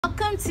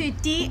Welcome to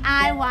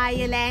DIY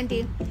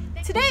Yolande.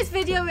 Today's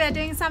video we are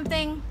doing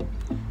something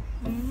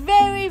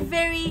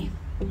very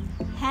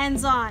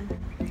hands-on,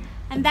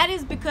 and that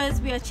is because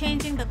we are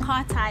changing the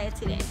car tire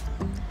today.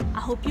 I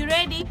hope you're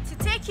ready. To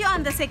take you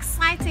on this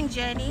exciting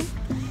journey,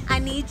 I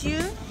need you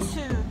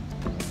to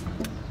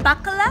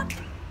buckle up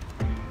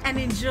and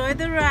enjoy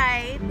the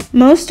ride.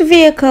 Most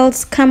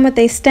vehicles come with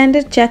a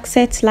standard jack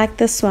set like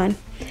this one.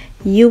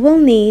 You will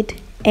need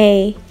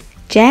a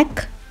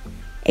jack,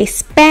 a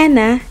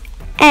spanner,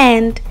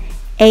 and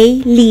a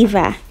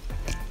lever,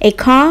 a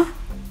car,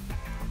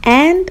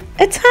 and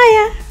a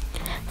tire.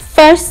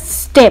 First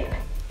step,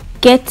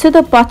 get to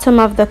the bottom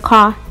of the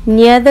car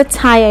near the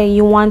tire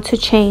you want to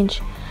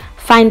change.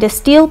 Find a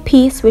steel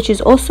piece, which is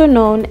also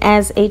known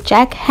as a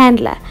jack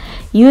handler.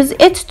 Use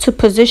it to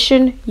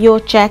position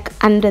your jack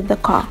under the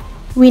car.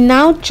 We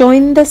now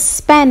join the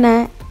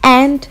spanner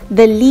and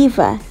the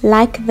lever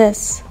like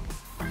this.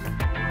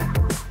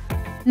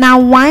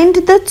 Now wind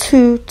the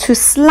two to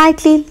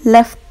slightly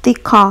lift the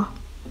car.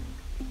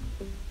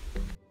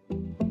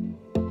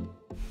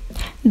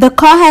 The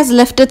car has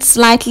lifted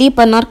slightly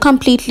but not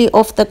completely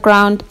off the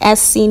ground as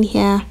seen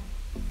here.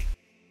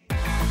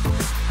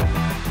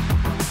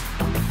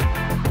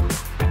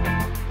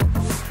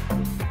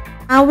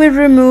 Now we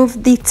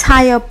remove the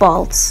tire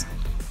bolts.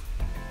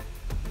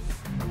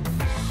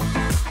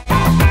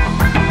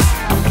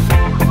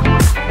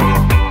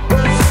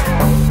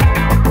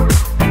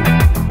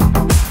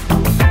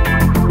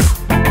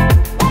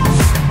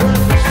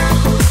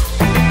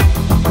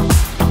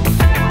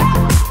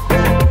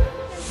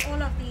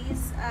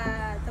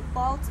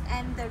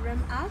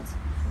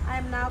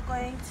 I'm now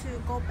going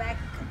to go back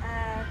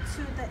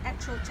to the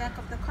actual jack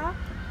of the car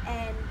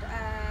and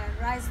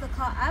rise the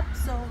car up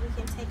so we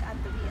can take out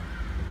the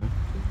wheel.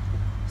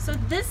 So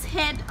this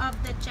head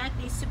of the jack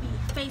needs to be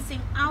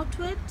facing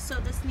outward, so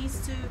this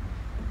needs to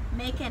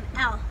make an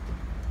L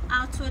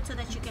outward so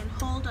that you can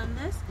hold on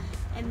this,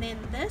 and then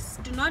this,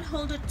 do not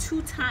hold it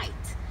too tight.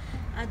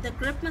 The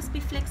grip must be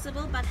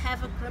flexible but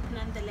have a grip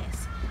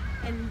nonetheless,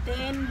 and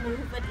then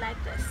move it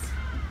like this.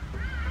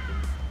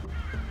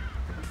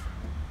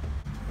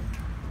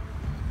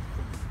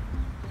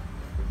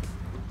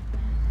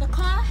 The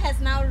car has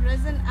now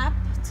risen up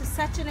to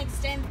such an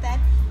extent that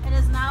it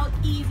is now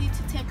easy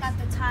to take out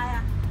the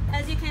tire.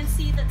 As you can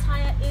see, the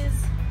tire is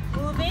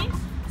moving,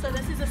 so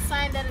this is a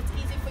sign that it's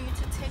easy for you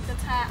to take the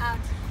tire out.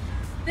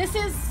 This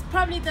is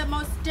probably the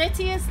most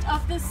dirtiest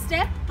of this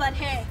step, but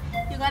hey,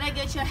 you gotta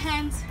get your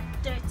hands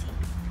dirty.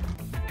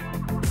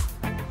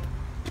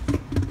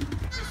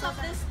 For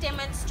this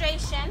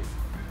demonstration,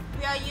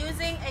 we are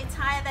using a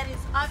tire that is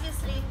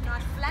obviously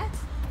not flat.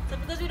 So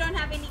because we don't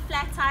have any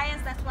flat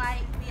tires, that's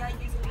why we are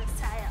using this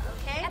tire,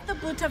 okay? At the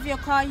boot of your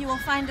car, you will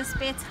find a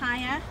spare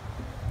tire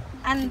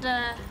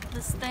under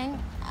this thing.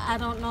 I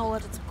don't know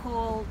what it's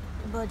called,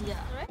 but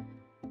yeah.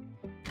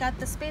 Got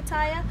the spare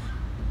tire,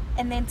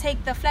 and then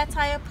take the flat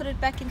tire, put it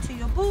back into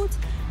your boot,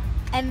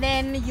 and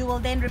then you will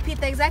then repeat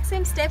the exact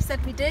same steps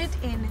that we did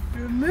in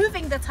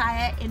removing the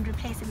tire and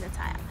replacing the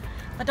tire.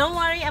 But don't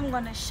worry, I'm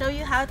gonna show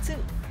you how to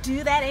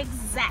do that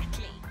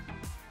exactly.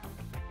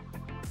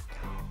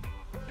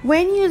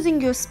 When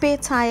using your spare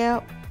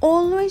tire,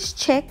 always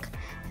check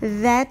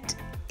that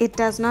it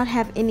does not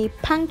have any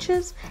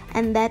punctures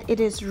and that it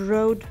is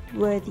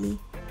roadworthy.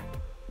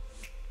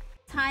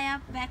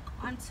 Tire back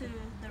onto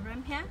the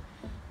rim here.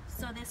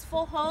 So there's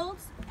 4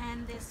 holes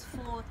and there's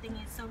 4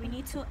 thingies, so we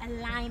need to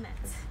align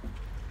it.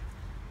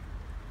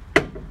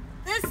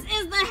 This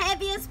is the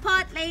heaviest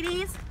part,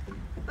 ladies,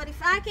 but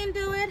if I can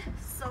do it,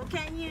 so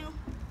can you.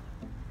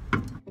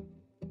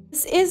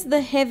 This is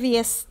the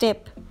heaviest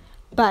step,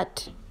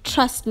 but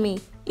trust me,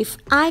 if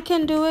I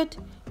can do it,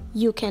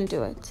 you can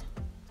do it.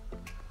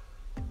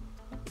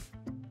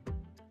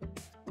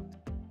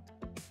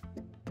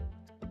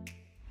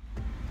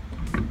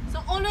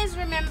 So always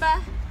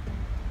remember,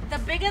 the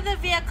bigger the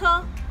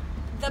vehicle,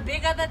 the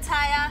bigger the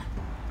tire,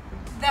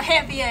 the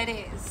heavier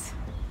it is.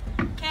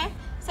 Okay?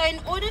 So in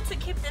order to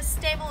keep this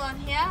stable on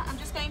here, I'm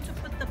just going to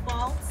put the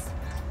bolts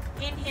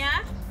in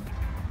here.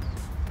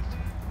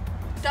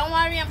 Don't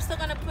worry, I'm still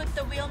going to put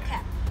the wheel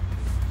cap.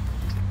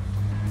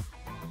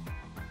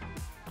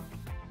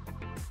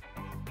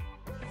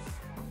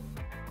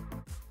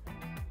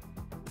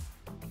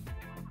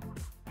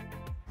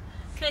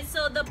 Okay,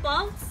 so the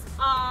bolts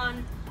are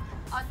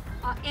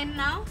in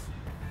now.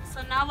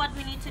 So now what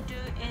we need to do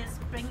is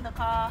bring the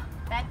car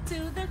back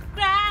to the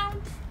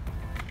ground.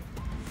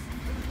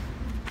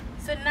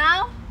 So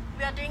now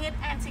we are doing it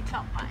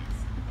anti-clockwise.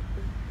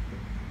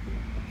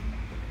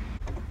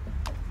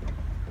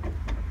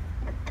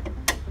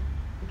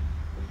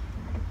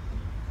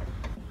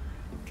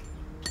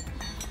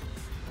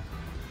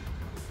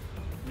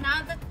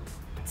 Now the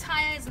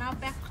tire is now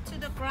back to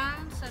the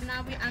ground, so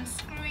now we're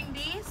unscrewing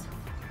these.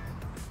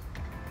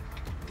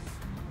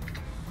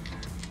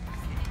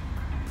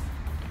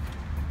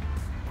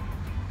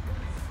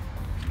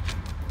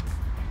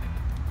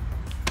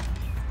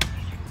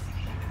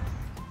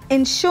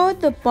 Ensure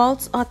the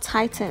bolts are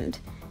tightened.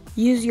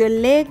 Use your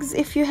legs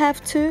if you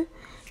have to.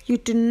 You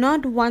do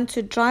not want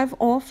to drive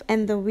off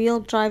and the wheel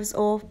drives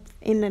off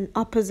in an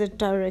opposite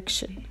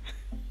direction.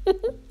 So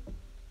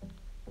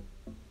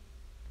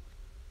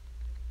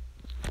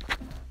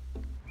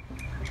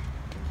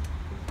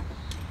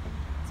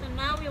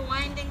now we're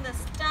winding this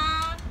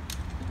down.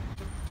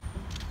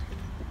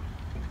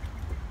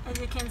 As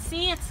you can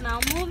see, it's now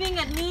moving.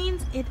 It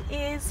means it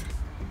is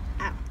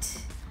out.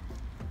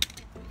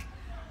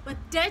 With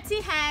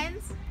dirty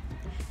hands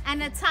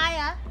and a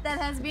tire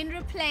that has been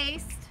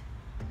replaced,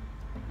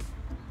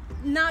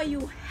 now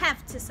you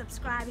have to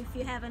subscribe if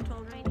you haven't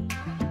already.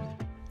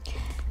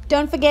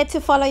 Don't forget to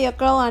follow your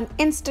girl on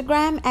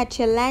Instagram at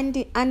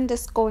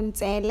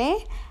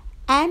yolande.ntsele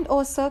and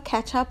also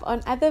catch up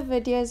on other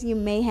videos you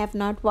may have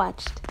not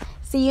watched.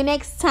 See you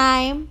next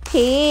time.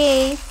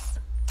 Peace.